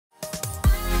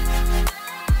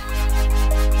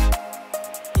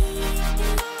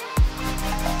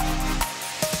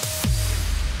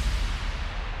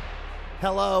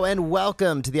Hello and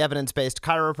welcome to the Evidence Based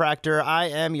Chiropractor. I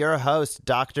am your host,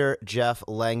 Dr. Jeff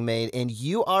Langmaid, and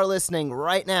you are listening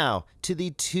right now to the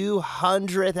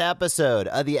 200th episode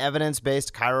of the Evidence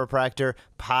Based Chiropractor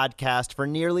podcast. For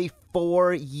nearly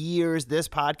 4 years, this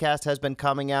podcast has been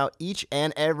coming out each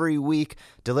and every week,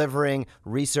 delivering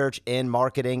research and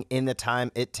marketing in the time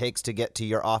it takes to get to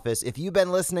your office. If you've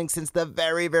been listening since the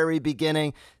very, very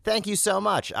beginning, thank you so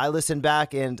much. I listened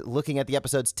back and looking at the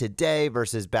episodes today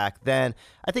versus back then,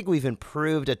 I think we've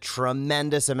improved a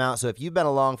tremendous amount. So if you've been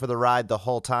along for the ride the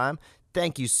whole time,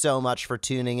 thank you so much for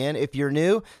tuning in. If you're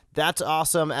new, that's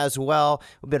awesome as well.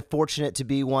 We've been fortunate to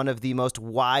be one of the most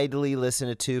widely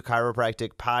listened to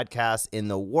chiropractic podcasts in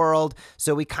the world.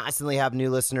 So we constantly have new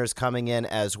listeners coming in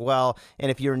as well.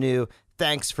 And if you're new,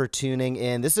 thanks for tuning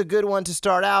in. This is a good one to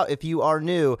start out if you are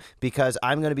new, because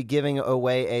I'm going to be giving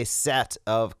away a set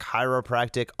of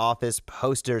chiropractic office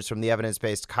posters from the Evidence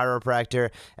Based Chiropractor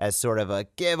as sort of a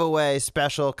giveaway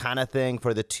special kind of thing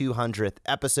for the 200th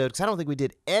episode, because I don't think we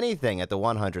did anything at the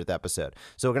 100th episode.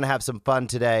 So we're going to have some fun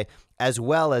today, as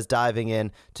well as diving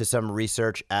in to some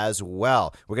research as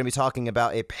well. We're going to be talking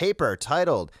about a paper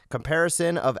titled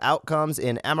Comparison of Outcomes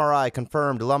in MRI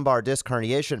Confirmed Lumbar Disc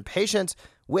Herniation Patients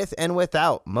with and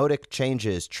without Modic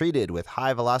changes treated with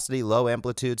high-velocity,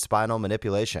 low-amplitude spinal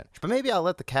manipulation. But maybe I'll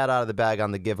let the cat out of the bag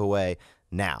on the giveaway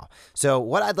now. So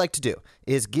what I'd like to do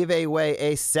is give away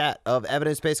a set of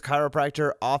Evidence-Based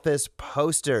Chiropractor office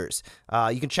posters.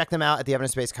 You can check them out at the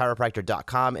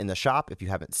evidencebasedchiropractor.com in the shop if you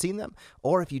haven't seen them,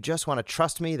 or if you just want to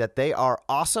trust me that they are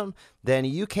awesome, then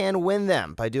you can win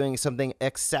them by doing something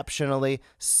exceptionally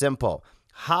simple.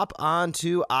 Hop on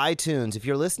to iTunes. If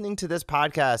you're listening to this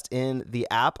podcast in the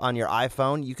app on your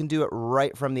iPhone, you can do it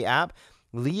right from the app.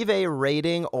 Leave a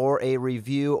rating or a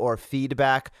review or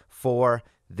feedback for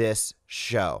this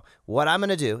show. What I'm going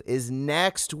to do is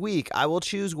next week, I will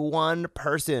choose one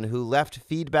person who left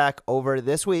feedback over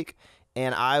this week,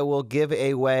 and I will give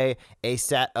away a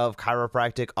set of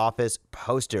chiropractic office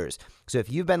posters. So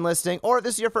if you've been listening, or if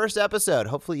this is your first episode,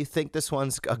 hopefully you think this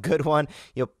one's a good one,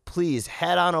 please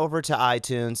head on over to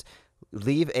iTunes,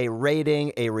 leave a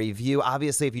rating, a review.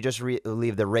 Obviously, if you just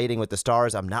leave the rating with the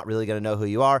stars, I'm not really going to know who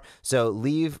you are. So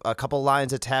leave a couple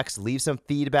lines of text, leave some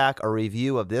feedback, a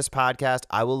review of this podcast.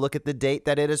 I will look at the date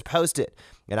that it is posted,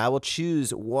 and I will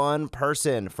choose one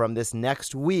person from this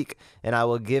next week, and I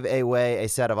will give away a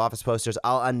set of office posters.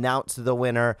 I'll announce the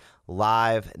winner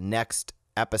live next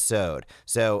episode.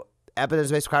 So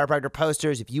Evidence-Based Chiropractor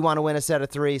posters, if you want to win a set of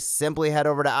 3, simply head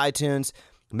over to iTunes.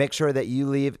 Make sure that you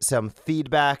leave some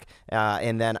feedback,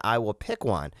 and then I will pick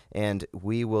one, and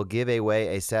we will give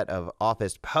away a set of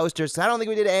office posters. I don't think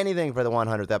we did anything for the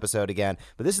 100th episode again,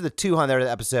 but this is the 200th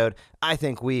episode. I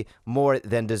think we more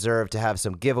than deserve to have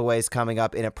some giveaways coming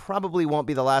up, and it probably won't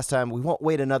be the last time. We won't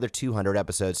wait another 200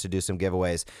 episodes to do some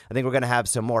giveaways. I think we're going to have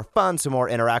some more fun, some more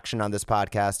interaction on this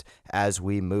podcast as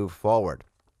we move forward.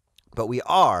 But we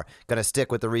are going to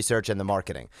stick with the research and the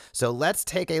marketing. So let's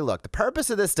take a look. The purpose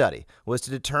of this study was to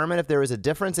determine if there was a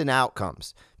difference in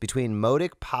outcomes between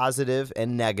Modic positive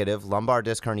and negative lumbar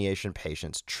disc herniation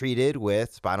patients treated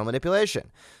with spinal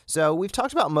manipulation. So we've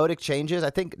talked about Modic changes, I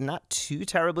think not too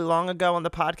terribly long ago on the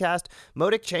podcast.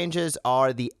 Modic changes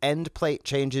are the end plate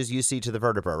changes you see to the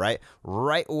vertebra, right?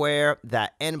 Right where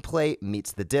that end plate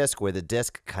meets the disc, where the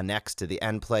disc connects to the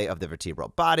end plate of the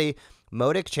vertebral body.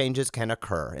 Modic changes can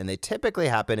occur, and they typically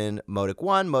happen in Modic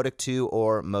 1, Modic 2,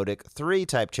 or Modic 3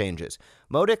 type changes.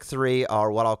 Modic 3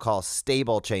 are what I'll call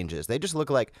stable changes. They just look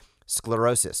like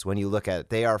sclerosis when you look at it.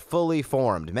 They are fully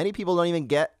formed. Many people don't even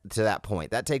get to that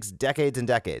point. That takes decades and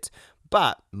decades.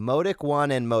 But Modic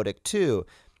 1 and Modic 2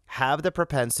 have the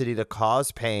propensity to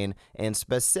cause pain and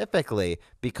specifically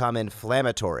become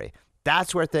inflammatory.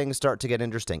 That's where things start to get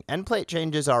interesting. End plate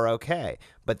changes are okay,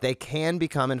 but they can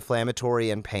become inflammatory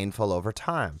and painful over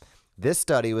time. This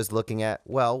study was looking at,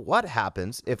 well, what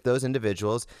happens if those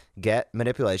individuals get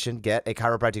manipulation, get a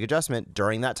chiropractic adjustment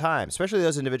during that time, especially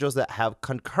those individuals that have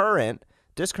concurrent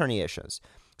disc herniations.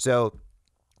 So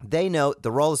they note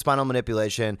the role of spinal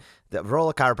manipulation, the role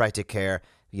of chiropractic care,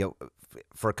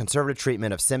 for conservative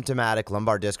treatment of symptomatic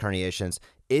lumbar disc herniations.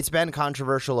 It's been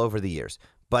controversial over the years.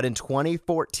 But in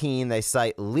 2014, they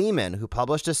cite Lehman, who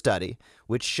published a study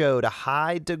which showed a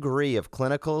high degree of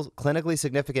clinically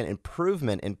significant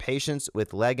improvement in patients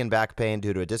with leg and back pain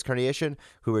due to a disc herniation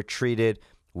who were treated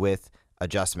with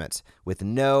adjustments, with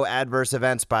no adverse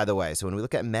events, by the way. So when we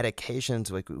look at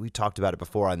medications, we talked about it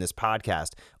before on this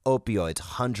podcast, opioids,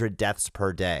 100 deaths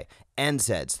per day,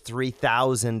 NSAIDs,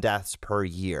 3,000 deaths per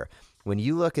year. When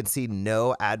you look and see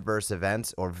no adverse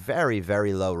events or very,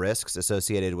 very low risks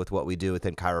associated with what we do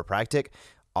within chiropractic,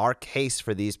 our case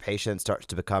for these patients starts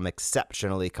to become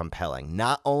exceptionally compelling,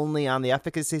 not only on the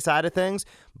efficacy side of things,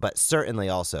 but certainly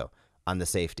also on the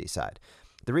safety side.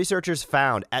 The researchers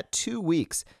found at 2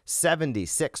 weeks,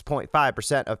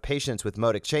 76.5% of patients with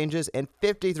Modic changes and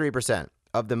 53%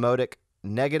 of the Modic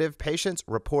negative patients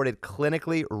reported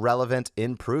clinically relevant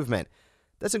improvement.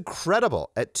 That's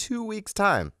incredible. At 2 weeks'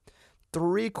 time,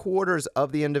 3/4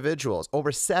 of the individuals,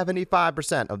 over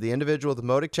 75% of the individuals with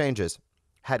Modic changes,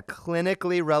 had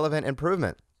clinically relevant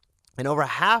improvement. And over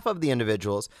half of the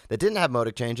individuals that didn't have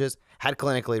Modic changes had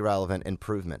clinically relevant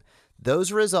improvement.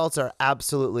 Those results are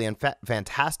absolutely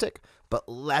fantastic, but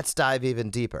let's dive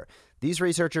even deeper. These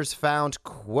researchers found,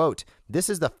 quote, "This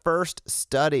is the first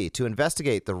study to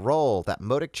investigate the role that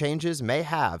Modic changes may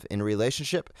have in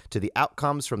relationship to the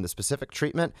outcomes from the specific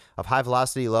treatment of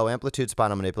high-velocity, low-amplitude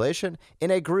spinal manipulation in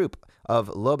a group of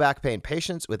low back pain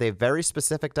patients with a very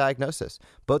specific diagnosis.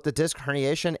 Both the disc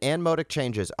herniation and Modic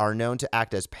changes are known to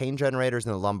act as pain generators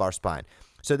in the lumbar spine."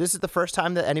 So this is the first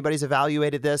time that anybody's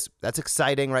evaluated this. That's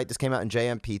exciting, right? This came out in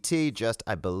JMPT just,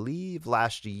 I believe,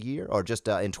 last year, or just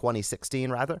in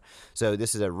 2016, rather. So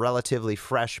this is a relatively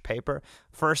fresh paper.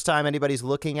 First time anybody's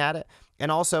looking at it.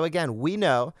 And also, again, we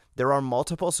know there are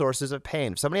multiple sources of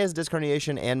pain. If somebody has disc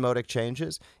herniation and Modic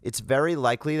changes, it's very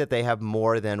likely that they have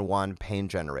more than one pain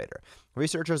generator.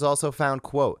 Researchers also found,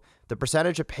 quote, "The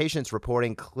percentage of patients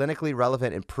reporting clinically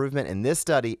relevant improvement in this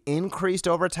study increased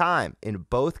over time in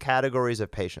both categories of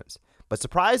patients. But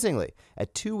surprisingly,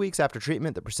 at 2 weeks after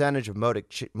treatment, the percentage of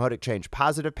Modic change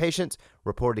positive patients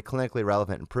reported clinically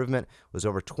relevant improvement was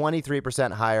over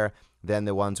 23% higher than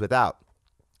the ones without."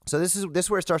 So this is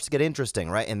where it starts to get interesting,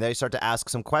 right? And they start to ask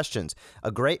some questions.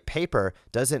 A great paper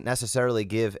doesn't necessarily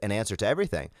give an answer to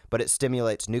everything, but it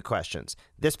stimulates new questions.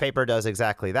 This paper does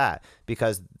exactly that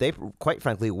because they, quite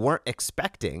frankly, weren't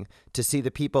expecting to see the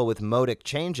people with Modic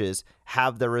changes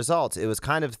have the results. It was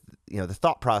kind of, the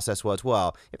thought process was,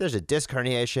 well, if there's a disc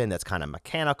herniation that's kind of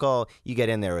mechanical, you get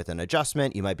in there with an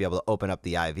adjustment, you might be able to open up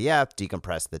the IVF,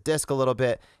 decompress the disc a little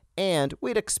bit, and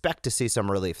we'd expect to see some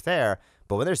relief there.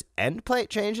 But when there's end plate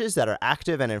changes that are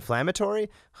active and inflammatory,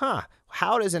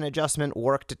 how does an adjustment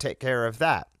work to take care of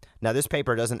that? Now, this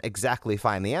paper doesn't exactly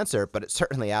find the answer, but it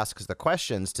certainly asks the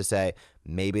questions to say,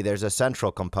 maybe there's a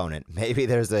central component, maybe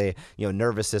there's a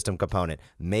nervous system component,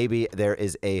 maybe there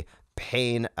is a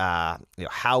pain,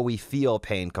 how we feel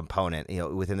pain component,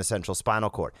 within the central spinal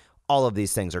cord. All of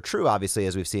these things are true, obviously,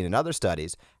 as we've seen in other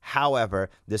studies. However,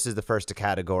 this is the first to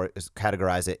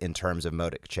categorize it in terms of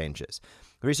Modic changes.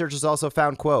 Researchers also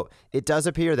found, quote, "It does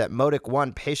appear that Modic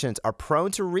 1 patients are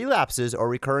prone to relapses or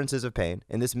recurrences of pain,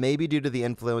 and this may be due to the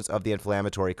influence of the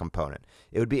inflammatory component.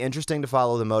 It would be interesting to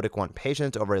follow the Modic 1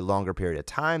 patients over a longer period of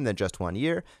time than just 1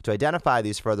 year to identify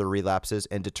these further relapses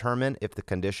and determine if the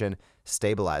condition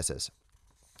stabilizes."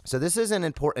 So this is an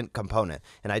important component,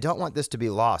 and I don't want this to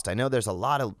be lost. I know there's a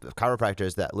lot of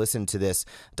chiropractors that listen to this,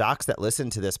 docs that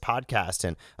listen to this podcast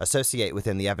and associate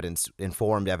within the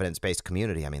evidence-informed, evidence-based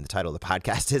community. I mean, the title of the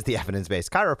podcast is The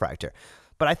Evidence-Based Chiropractor.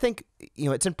 But I think,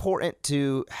 it's important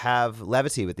to have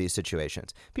levity with these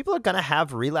situations. People are going to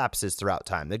have relapses throughout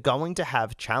time. They're going to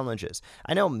have challenges.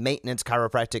 I know maintenance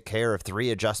chiropractic care of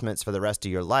 3 adjustments for the rest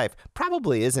of your life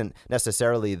probably isn't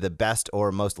necessarily the best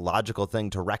or most logical thing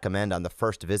to recommend on the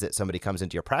first visit somebody comes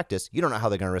into your practice. You don't know how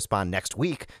they're going to respond next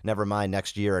week, never mind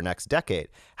next year or next decade.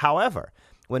 However,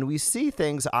 when we see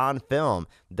things on film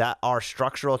that are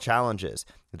structural challenges,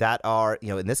 that are,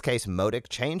 in this case, Modic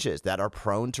changes that are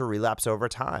prone to relapse over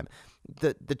time,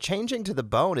 the changing to the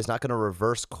bone is not going to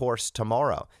reverse course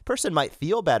tomorrow. Person might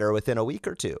feel better within a week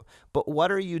or two, but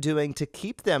what are you doing to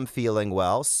keep them feeling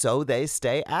well so they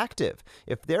stay active?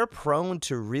 If they're prone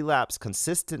to relapse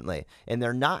consistently and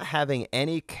they're not having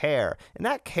any care, and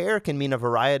that care can mean a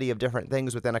variety of different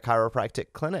things within a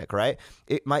chiropractic clinic, right?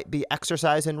 It might be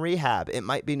exercise and rehab. It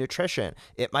might be nutrition.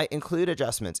 It might include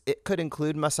adjustments. It could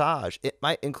include massage. It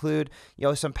might include,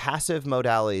 some passive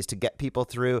modalities to get people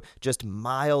through just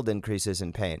mild increases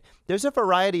in pain. There's a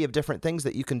variety of different things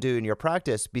that you can do in your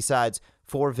practice besides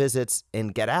 4 visits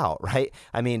and get out, right?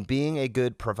 I mean, being a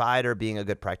good provider, being a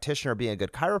good practitioner, being a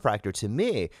good chiropractor, to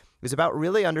me, is about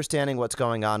really understanding what's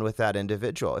going on with that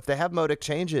individual. If they have Modic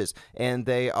changes and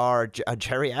they are a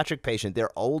geriatric patient,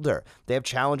 they're older, they have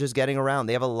challenges getting around,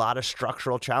 they have a lot of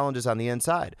structural challenges on the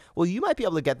inside, well, you might be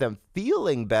able to get them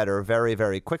feeling better very,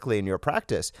 very quickly in your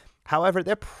practice. However,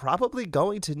 they're probably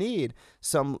going to need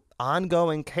some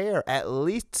ongoing care, at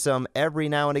least some every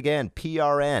now and again,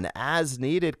 PRN, as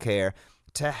needed care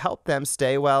to help them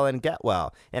stay well and get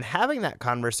well. And having that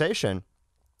conversation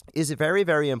is very,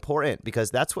 very important because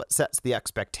that's what sets the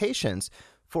expectations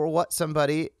for what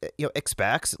somebody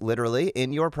expects literally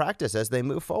in your practice as they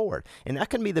move forward. And that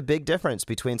can be the big difference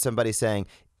between somebody saying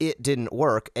it didn't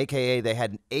work, aka they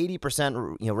had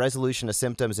 80% resolution of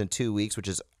symptoms in 2 weeks, which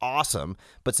is awesome,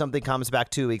 but something comes back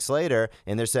 2 weeks later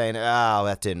and they're saying, oh,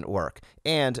 that didn't work.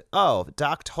 And, oh,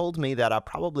 doc told me that I'm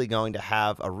probably going to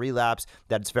have a relapse,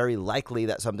 that it's very likely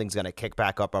that something's going to kick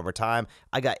back up over time.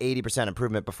 I got 80%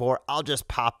 improvement before. I'll just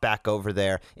pop back over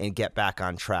there and get back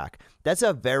on track. That's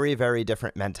a very, very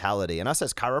different mentality. And us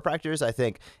as chiropractors, I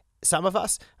think some of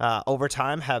us over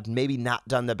time have maybe not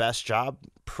done the best job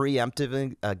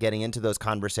preemptively getting into those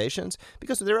conversations,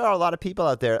 because there are a lot of people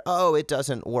out there, oh, it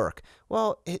doesn't work.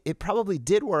 Well, it probably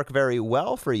did work very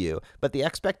well for you, but the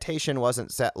expectation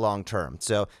wasn't set long term.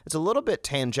 So it's a little bit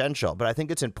tangential, but I think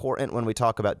it's important when we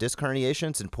talk about disc herniations,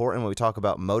 it's important when we talk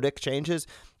about Modic changes,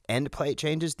 end plate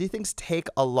changes. These things take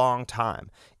a long time.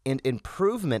 And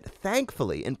improvement,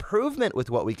 thankfully, improvement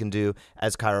with what we can do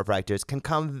as chiropractors can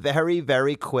come very,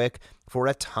 very quick for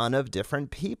a ton of different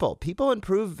people. People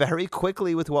improve very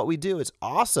quickly with what we do. It's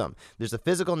awesome. There's the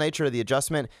physical nature of the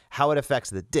adjustment, how it affects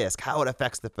the disc, how it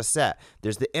affects the facet.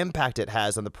 There's the impact it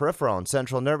has on the peripheral and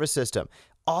central nervous system.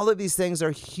 All of these things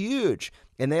are huge,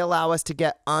 and they allow us to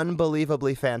get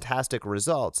unbelievably fantastic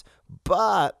results.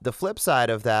 But the flip side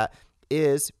of that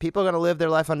is people are going to live their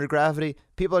life under gravity.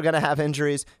 People are going to have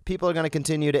injuries. People are going to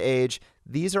continue to age.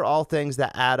 These are all things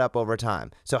that add up over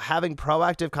time. So having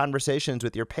proactive conversations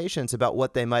with your patients about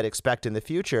what they might expect in the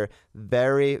future,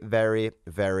 very, very,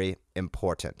 very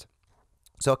important.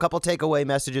 So a couple takeaway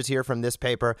messages here from this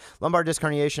paper. Lumbar disc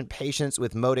herniation patients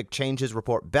with Modic changes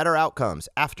report better outcomes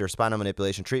after spinal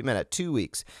manipulation treatment at 2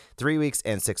 weeks, 3 weeks,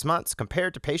 and 6 months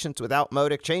compared to patients without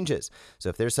Modic changes. So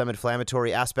if there's some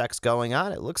inflammatory aspects going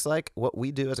on, it looks like what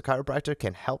we do as a chiropractor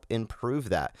can help improve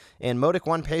that. And Modic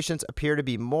 1 patients appear to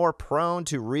be more prone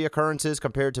to reoccurrences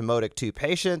compared to Modic 2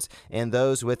 patients and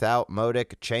those without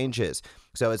Modic changes.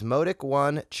 So as Modic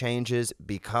 1 changes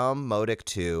become Modic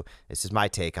 2, this is my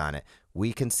take on it,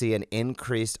 we can see an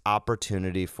increased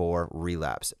opportunity for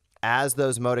relapse. As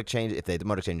those Modic changes, if the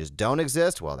Modic changes don't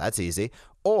exist, well, that's easy.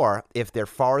 Or if they're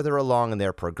farther along in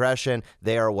their progression,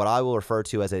 they are what I will refer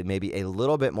to as maybe a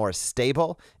little bit more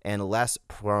stable and less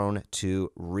prone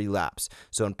to relapse.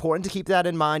 So important to keep that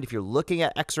in mind. If you're looking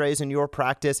at x-rays in your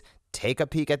practice, take a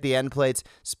peek at the end plates.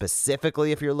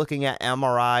 Specifically, if you're looking at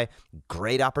MRI,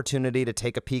 great opportunity to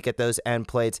take a peek at those end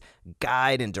plates,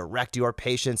 guide and direct your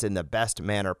patients in the best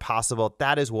manner possible.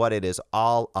 That is what it is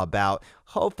all about.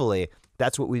 Hopefully,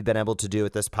 that's what we've been able to do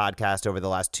with this podcast over the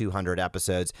last 200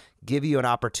 episodes. Give you an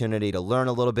opportunity to learn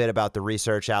a little bit about the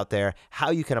research out there,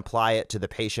 how you can apply it to the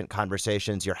patient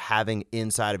conversations you're having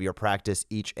inside of your practice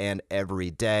each and every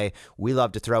day. We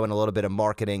love to throw in a little bit of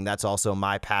marketing. That's also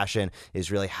my passion, is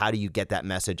really how do you get that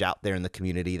message out there in the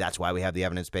community. That's why we have the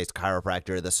Evidence Based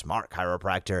Chiropractor, the Smart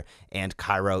Chiropractor, and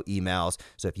Chiro emails.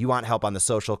 So if you want help on the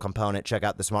social component, check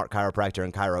out the Smart Chiropractor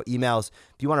and Chiro emails.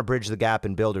 If you want to bridge the gap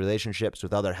and build relationships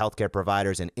with other healthcare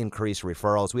providers and increase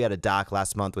referrals, we had a doc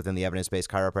last month within the Evidence Based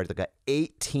Chiropractor that got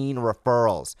 18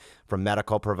 referrals from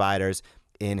medical providers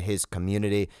in his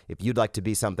community. If you'd like to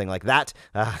be something like that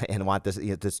and want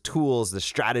this tools, the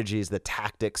strategies, the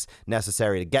tactics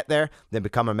necessary to get there, then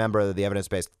become a member of the Evidence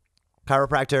Based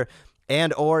Chiropractor.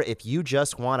 And or if you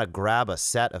just want to grab a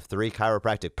set of 3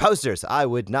 chiropractic posters, I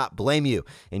would not blame you.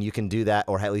 And you can do that,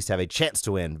 or at least have a chance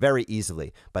to win, very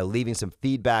easily by leaving some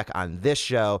feedback on this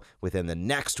show within the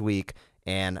next week.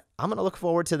 And I'm going to look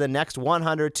forward to the next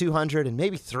 100, 200, and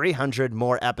maybe 300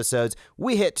 more episodes.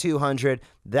 We hit 200.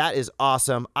 That is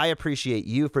awesome. I appreciate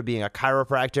you for being a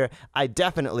chiropractor. I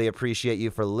definitely appreciate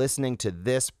you for listening to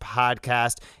this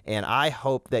podcast. And I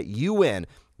hope that you win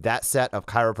that set of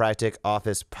Chiropractic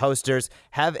Office posters.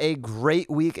 Have a great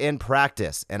week in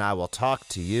practice, and I will talk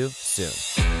to you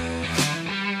soon.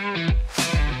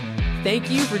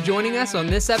 Thank you for joining us on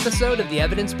this episode of the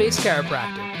Evidence Based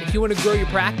Chiropractor. If you want to grow your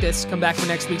practice, come back for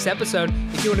next week's episode.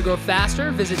 If you want to grow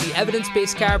faster, visit the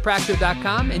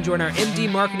evidencebasedchiropractor.com and join our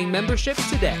MD Marketing membership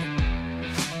today.